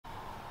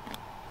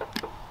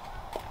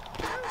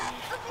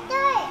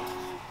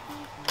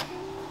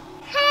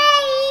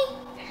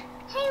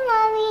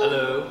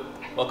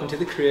welcome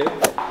to the crib.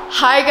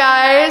 Hi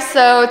guys,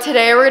 so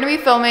today we're gonna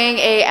be filming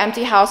a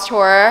empty house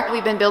tour.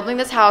 We've been building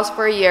this house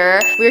for a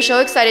year. We're so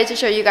excited to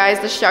show you guys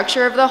the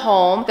structure of the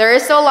home. There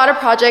is still a lot of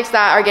projects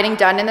that are getting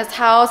done in this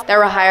house that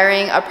we're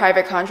hiring a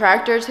private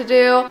contractor to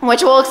do,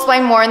 which we'll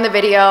explain more in the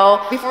video.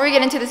 Before we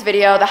get into this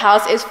video, the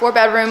house is 4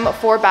 bedroom,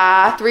 4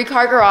 bath,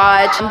 3-car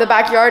garage. The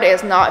backyard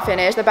is not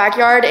finished. The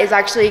backyard is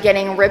actually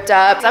getting ripped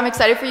up. So I'm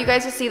excited for you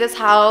guys to see this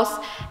house,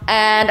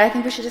 and I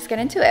think we should just get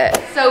into it.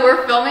 So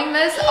we're filming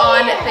this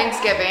on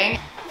Thanksgiving.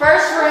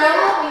 First room,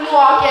 when you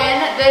walk in,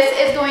 this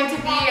is going to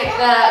be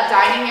the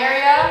dining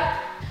area.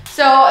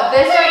 So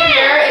this right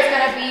here is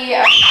gonna be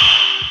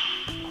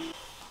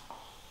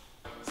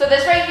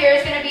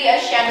a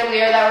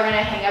chandelier that we're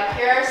gonna hang up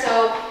here.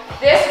 So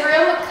this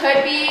room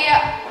could be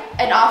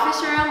an office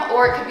room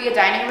or it could be a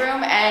dining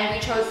room, and we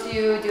chose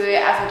to do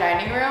it as a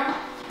dining room.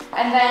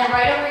 And then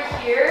right over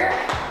here,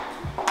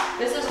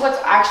 this is what's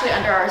actually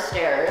under our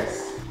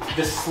stairs.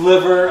 The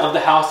sliver of the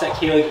house that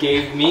Kayla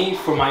gave me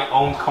for my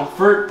own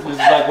comfort. This is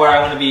like where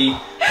I want to be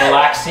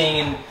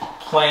relaxing and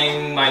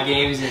playing my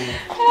games, and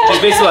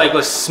just basically like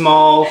a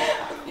small.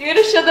 You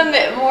gotta show them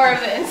more of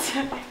the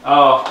inside.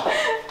 Oh,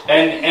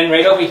 and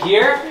right over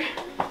here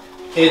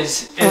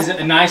is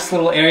a nice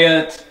little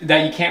area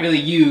that you can't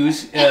really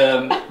use,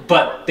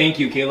 but thank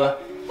you, Kayla.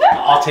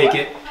 I'll take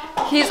it.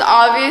 He's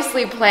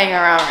obviously playing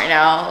around right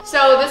now.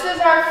 So this is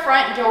our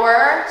front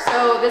door.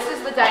 So this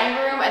is the dining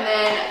room and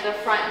then the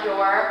front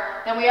door.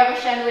 Then we have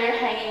a chandelier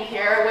hanging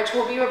here, which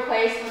will be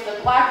replaced with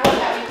the black one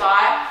that we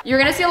got. You're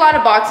gonna see a lot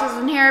of boxes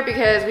in here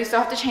because we still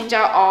have to change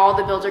out all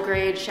the builder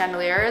grade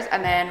chandeliers,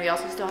 and then we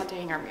also still have to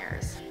hang our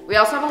mirrors. We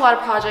also have a lot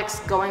of projects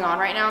going on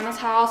right now in this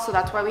house, so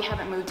that's why we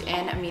haven't moved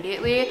in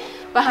immediately.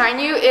 Behind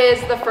you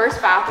is the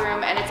first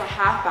bathroom, and it's a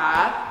half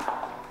bath.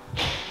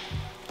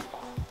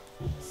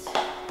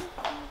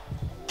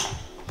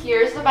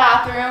 Here's the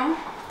bathroom.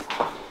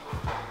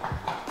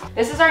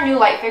 This is our new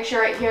light fixture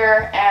right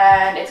here,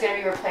 and it's gonna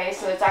be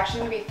replaced, so it's actually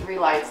gonna be 3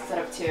 lights instead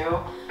of 2.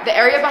 The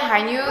area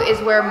behind you is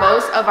where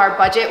most of our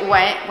budget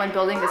went when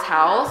building this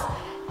house.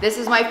 This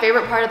is my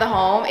favorite part of the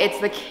home.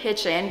 It's the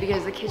kitchen,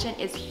 because the kitchen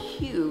is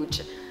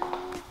huge.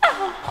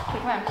 Okay,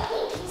 come on.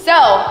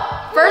 So,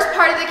 first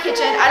part of the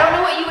kitchen, I don't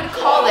know what you would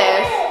call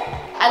this.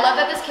 I love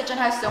that this kitchen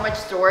has so much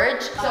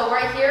storage. So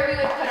right here, we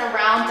would put a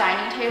round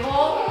dining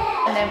table,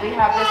 and then we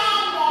have this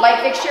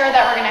light fixture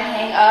that we're gonna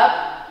hang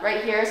up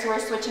right here, so we're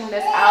switching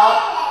this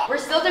out. We're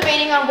still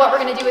debating on what we're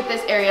gonna do with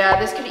this area.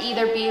 This could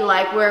either be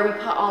like where we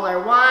put all our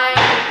wine,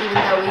 even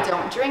though we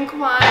don't drink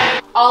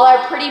wine. All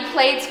our pretty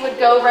plates would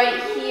go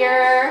right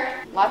here.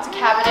 Lots of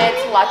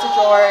cabinets, lots of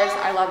drawers.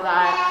 I love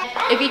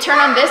that. If you turn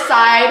on this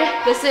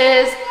side, this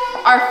is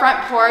our front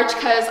porch,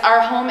 because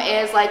our home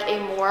is like a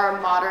more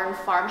modern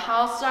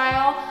farmhouse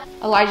style.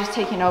 Elijah's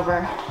taking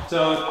over.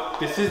 So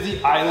this is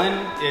the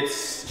island.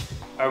 It's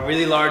a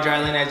really large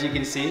island, as you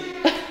can see.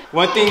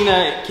 One thing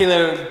that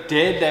Kayla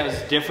did that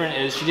was different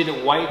is she did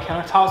a white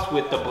countertops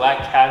with the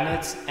black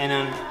cabinets, and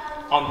then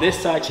on this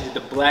side she did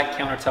the black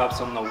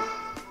countertops on the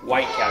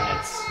white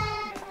cabinets.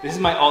 This is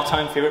my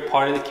all-time favorite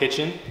part of the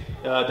kitchen,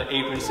 the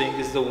apron sink.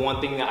 This is the one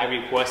thing that I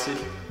requested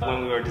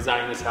when we were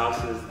designing this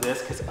house, is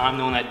this, because I'm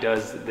the one that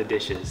does the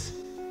dishes.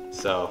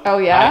 So oh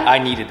yeah, I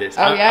needed this.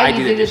 Oh yeah, I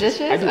do the dishes?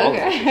 I do all the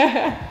dishes.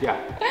 Yeah.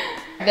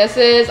 This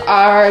is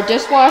our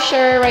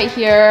dishwasher right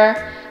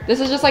here. This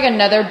is just like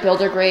another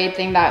builder grade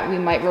thing that we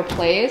might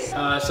replace.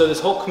 So this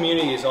whole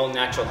community is all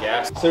natural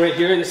gas. So right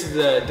here, this is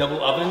the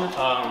double oven,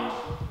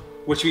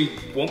 which we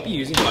won't be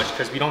using much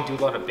because we don't do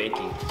a lot of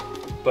baking.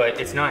 But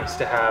it's nice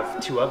to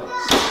have 2 ovens.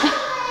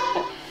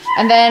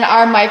 And then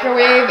our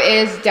microwave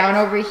is down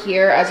over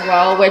here as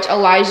well, which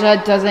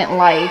Elijah doesn't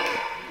like.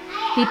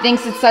 He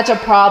thinks it's such a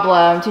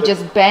problem to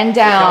just bend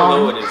down.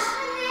 Look how low it is.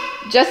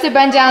 Just to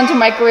bend down to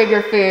microwave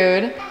your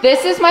food.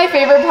 This is my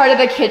favorite part of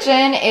the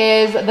kitchen,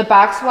 is the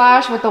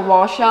backsplash with the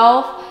wall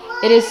shelf.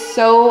 It is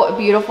so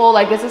beautiful.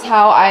 Like, this is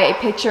how I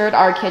pictured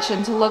our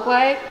kitchen to look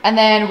like. And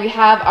then we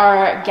have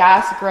our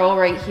gas grill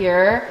right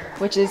here,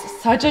 which is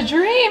such a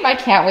dream. I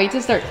can't wait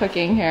to start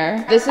cooking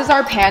here. This is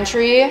our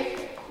pantry,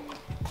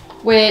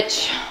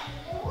 which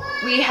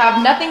we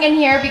have nothing in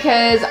here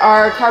because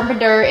our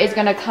carpenter is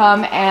gonna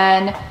come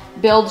and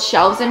build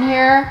shelves in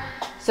here.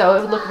 So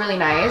it would look really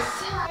nice.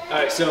 All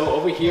right, so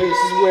over here, this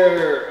is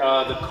where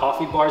the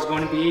coffee bar is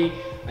going to be.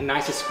 A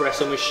nice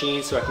espresso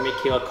machine so I can make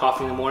Kayla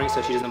coffee in the morning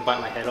so she doesn't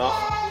bite my head off.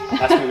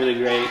 That's gonna be really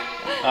great.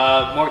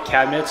 More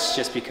cabinets,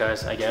 just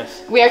because, I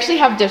guess. We actually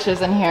have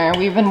dishes in here.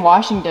 We've been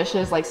washing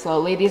dishes like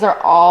slowly. These are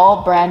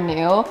all brand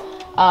new.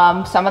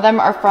 Some of them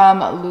are from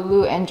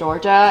Lulu in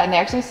Georgia, and they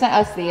actually sent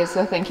us these,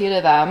 so thank you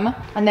to them.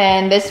 And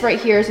then this right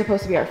here is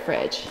supposed to be our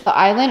fridge. The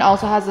island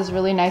also has this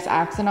really nice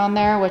accent on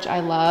there, which I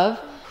love.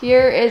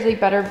 Here is a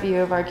better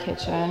view of our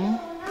kitchen.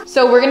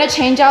 So we're gonna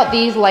change out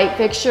these light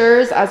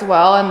fixtures as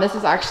well, and this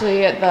is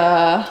actually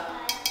the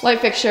light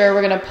fixture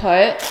we're gonna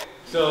put.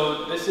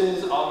 So this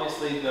is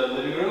obviously the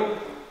living room.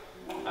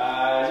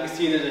 As you can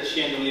see, there's a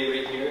chandelier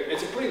right here.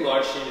 It's a pretty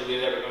large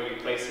chandelier that we're going to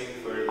be placing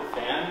for the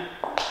fan.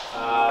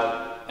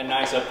 A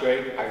nice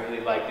upgrade. I really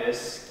like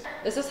this.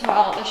 This is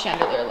how the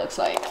chandelier looks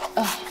like.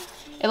 Ugh.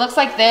 It looks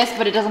like this,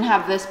 but it doesn't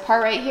have this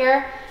part right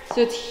here.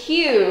 So it's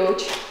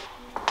huge.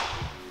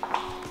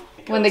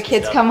 When the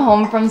kids come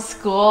home from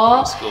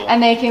school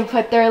and they can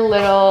put their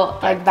little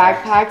like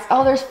backpacks.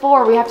 Oh, there's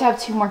 4. We have to have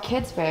 2 more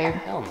kids, babe.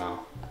 Hell no.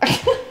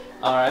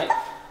 All right.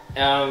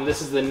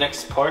 This is the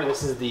next part.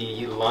 This is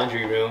the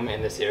laundry room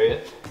in this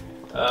area.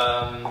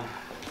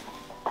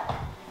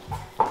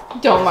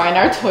 Don't mind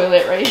our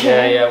toilet right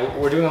here. Yeah,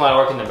 we're doing a lot of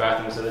work in the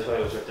bathroom, so this way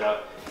it was ripped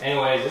out.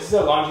 Anyways, this is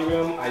a laundry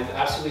room. I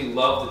absolutely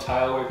love the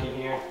tile work in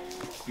here.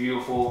 It's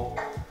beautiful.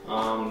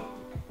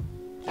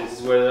 This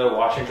is where the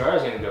washer and dryer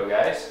is gonna go,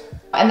 guys.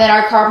 And then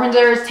our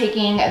carpenter is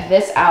taking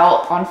this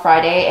out on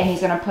Friday, and he's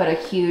gonna put a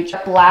huge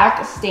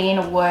black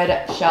stained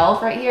wood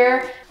shelf right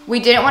here. We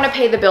didn't want to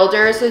pay the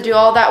builders to do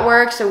all that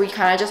work, so we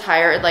kind of just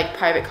hired like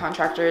private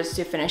contractors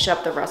to finish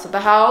up the rest of the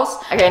house.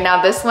 Okay,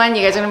 now this one,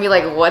 you guys are gonna be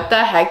like, what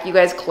the heck? You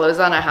guys close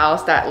on a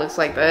house that looks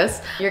like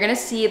this? You're gonna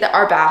see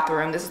our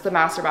bathroom. This is the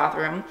master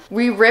bathroom.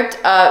 We ripped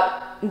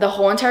up the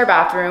whole entire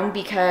bathroom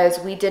because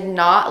we did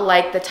not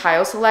like the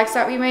tile selects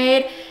that we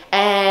made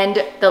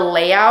and the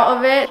layout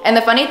of it. And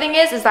the funny thing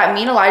is that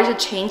me and Elijah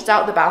changed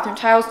out the bathroom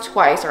tiles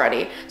twice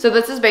already. So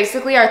this is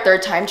basically our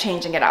 3rd time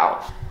changing it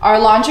out. Our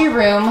laundry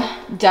room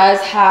does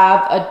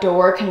have a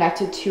door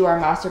connected to our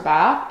master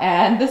bath,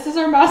 and this is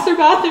our master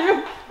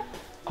bathroom.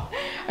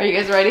 Are you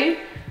guys ready?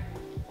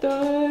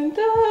 Dun,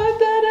 dun, dun,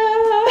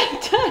 dun,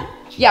 dun.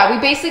 Yeah, we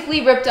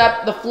basically ripped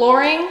up the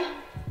flooring.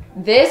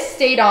 This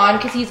stayed on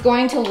because he's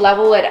going to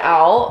level it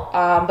out,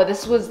 but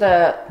this was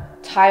the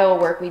tile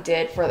work we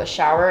did for the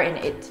shower, and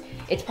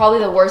it's probably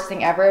the worst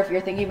thing ever. If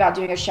you're thinking about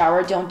doing a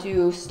shower, don't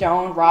do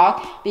stone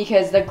rock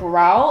because the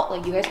grout,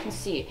 like you guys can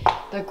see,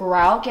 the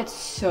grout gets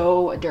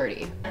so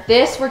dirty.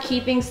 This we're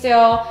keeping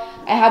still.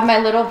 I have my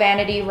little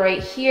vanity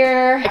right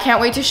here. I can't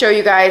wait to show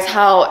you guys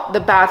how the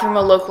bathroom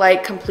will look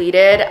like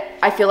completed.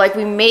 I feel like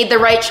we made the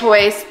right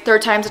choice.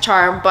 3rd time's a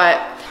charm, but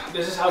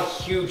this is how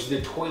huge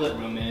the toilet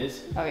room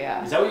is. Oh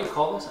yeah. Is that what you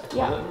call this? A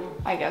toilet room?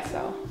 I guess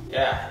so.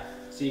 Yeah.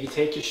 So you can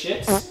take your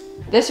shits.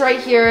 This right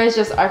here is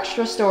just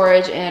extra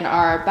storage in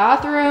our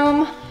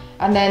bathroom.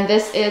 And then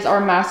this is our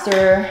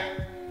master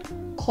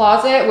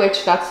closet,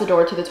 which that's the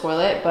door to the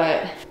toilet.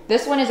 But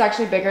this one is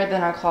actually bigger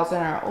than our closet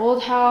in our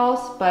old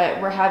house.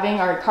 But we're having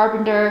our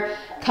carpenter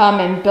come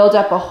and build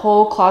up a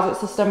whole closet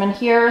system in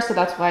here. So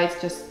that's why it's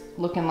just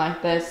looking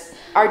like this.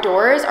 Our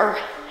doors are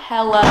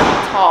hella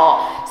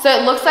tall, so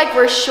it looks like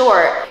we're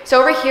short.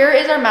 So over here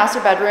is our master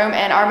bedroom,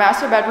 and our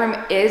master bedroom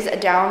is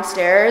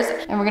downstairs,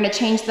 and we're gonna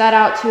change that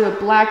out to a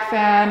black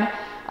fan.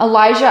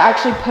 Elijah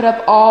actually put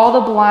up all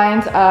the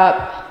blinds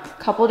up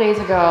a couple days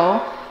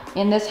ago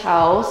in this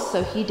house,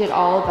 so he did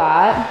all of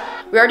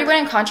that. We already went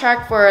in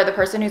contract for the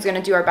person who's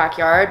gonna do our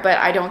backyard, but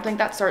I don't think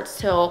that starts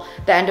till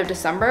the end of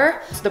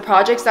December. So the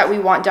projects that we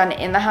want done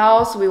in the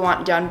house, we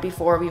want done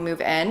before we move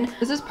in.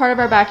 This is part of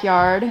our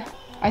backyard.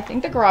 I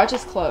think the garage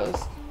is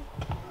closed.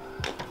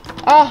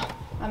 Oh,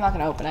 I'm not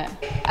gonna open it.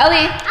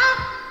 Ellie,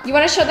 you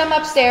wanna show them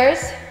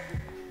upstairs?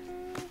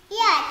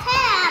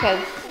 Yeah,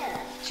 Okay,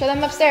 show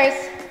them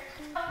upstairs.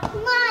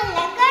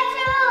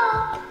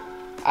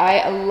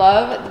 I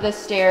love the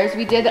stairs.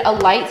 We did a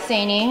light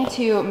staining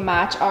to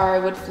match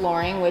our wood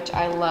flooring, which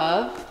I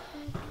love.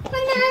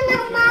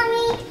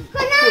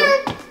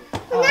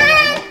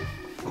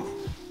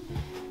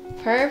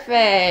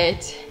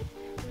 Perfect.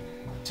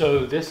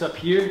 So this up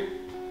here,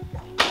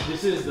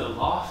 this is the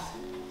loft.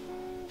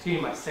 It's gonna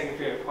be my 2nd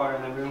favorite part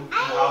in the room, in the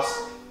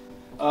house.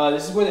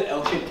 This is where the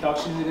L-shaped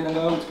couches are gonna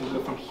go. It's gonna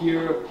go from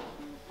here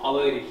all the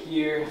way to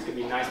here. It's gonna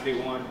be a nice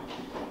big one.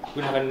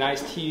 We're gonna have a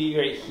nice TV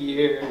right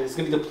here. This is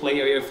gonna be the play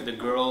area for the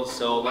girls.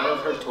 So a lot of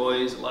her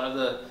toys, a lot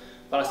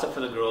of stuff for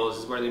the girls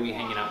is where they're gonna be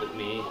hanging out with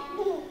me.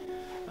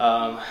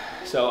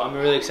 So I'm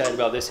really excited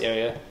about this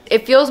area.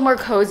 It feels more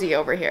cozy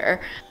over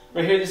here.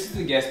 Right here, this is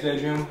the guest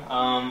bedroom.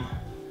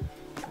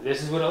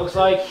 This is what it looks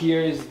like.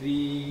 Here is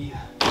the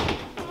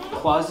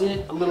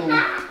closet, a little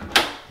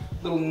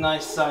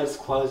nice sized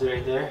closet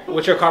right there.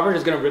 Which our carpenter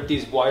is gonna rip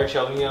these wire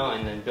shelving out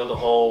and then build a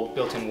whole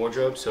built-in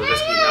wardrobe, so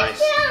this will be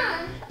nice.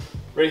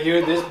 Right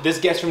here, this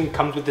guest room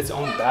comes with its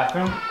own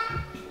bathroom.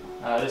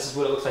 This is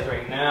what it looks like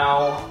right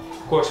now.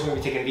 Of course, we're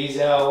gonna be taking these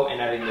out and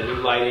adding the new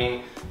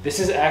lighting. This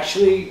is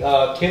actually,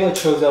 Kayla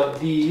chose out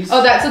these.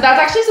 Oh, so that's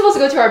actually supposed to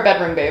go to our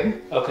bedroom,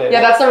 babe. Okay.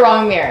 Yeah, that's the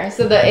wrong mirror.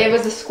 So it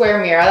was a square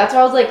mirror. That's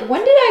why I was like,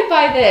 when did I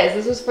buy this?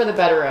 This was for the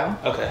bedroom.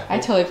 Okay. I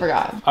totally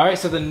forgot. All right,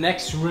 so the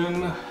next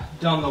room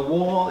down the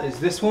wall is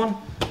this one.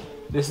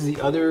 This is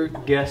the other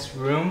guest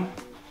room.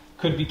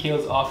 Could be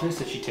Kayla's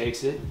office if she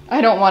takes it. I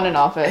don't want an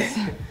office.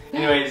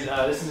 Anyways,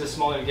 this is a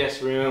smaller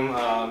guest room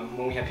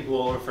when we have people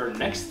over for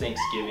next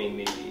Thanksgiving,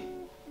 maybe.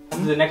 This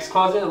is the next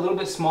closet, a little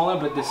bit smaller,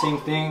 but the same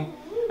thing.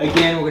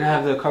 Again, we're gonna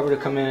have the carpenter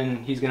come in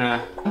and he's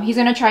gonna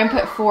try and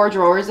put 4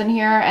 drawers in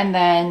here and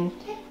then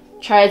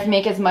try to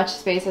make as much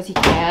space as he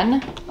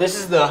can. This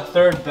is the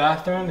 3rd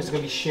bathroom. It's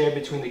gonna be shared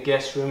between the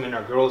guest room and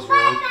our girls'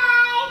 room.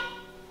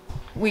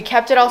 We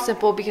kept it all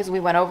simple because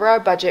we went over our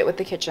budget with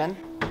the kitchen.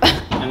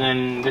 And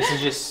then this is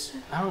just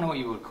I don't know what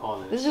you would call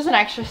this. This is just an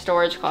extra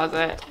storage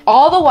closet.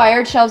 All the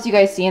wired shelves you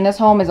guys see in this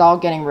home is all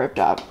getting ripped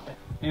up.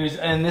 Anyways,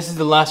 and this is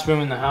the last room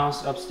in the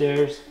house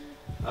upstairs.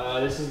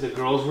 This is the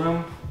girls'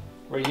 room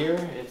right here.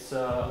 It's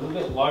a little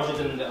bit larger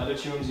than the other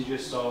 2 rooms you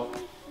just saw.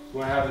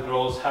 We're gonna have the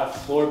girls have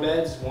floor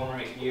beds, one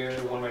right here,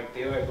 one right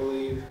there, I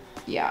believe.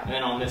 Yeah. And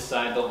then on this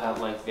side, they'll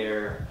have like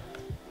their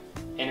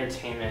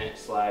entertainment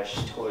slash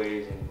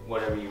toys and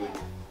whatever you would.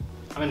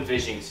 I'm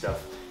envisioning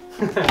stuff.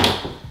 And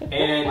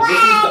this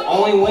is the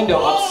only window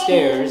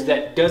upstairs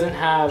that doesn't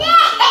have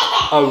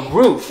a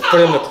roof for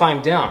them to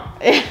climb down,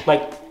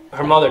 like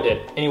her mother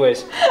did.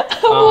 Anyways.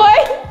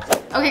 What?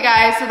 Okay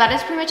guys, so that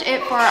is pretty much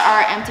it for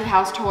our empty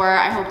house tour.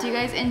 I hope you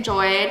guys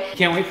enjoyed.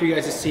 Can't wait for you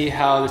guys to see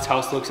how this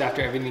house looks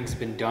after everything's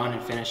been done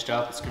and finished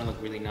up. It's gonna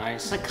look really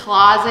nice. The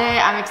closet,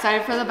 I'm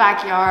excited for the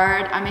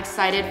backyard. I'm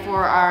excited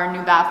for our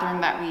new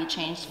bathroom that we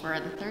changed for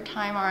the 3rd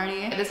time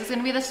already. This is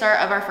gonna be the start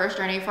of our first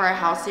journey for our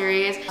house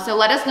series. So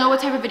let us know what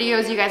type of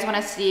videos you guys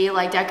wanna see,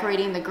 like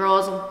decorating the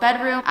girls'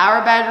 bedroom,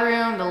 our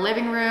bedroom, the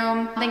living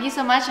room. Thank you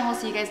so much and we'll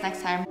see you guys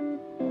next time.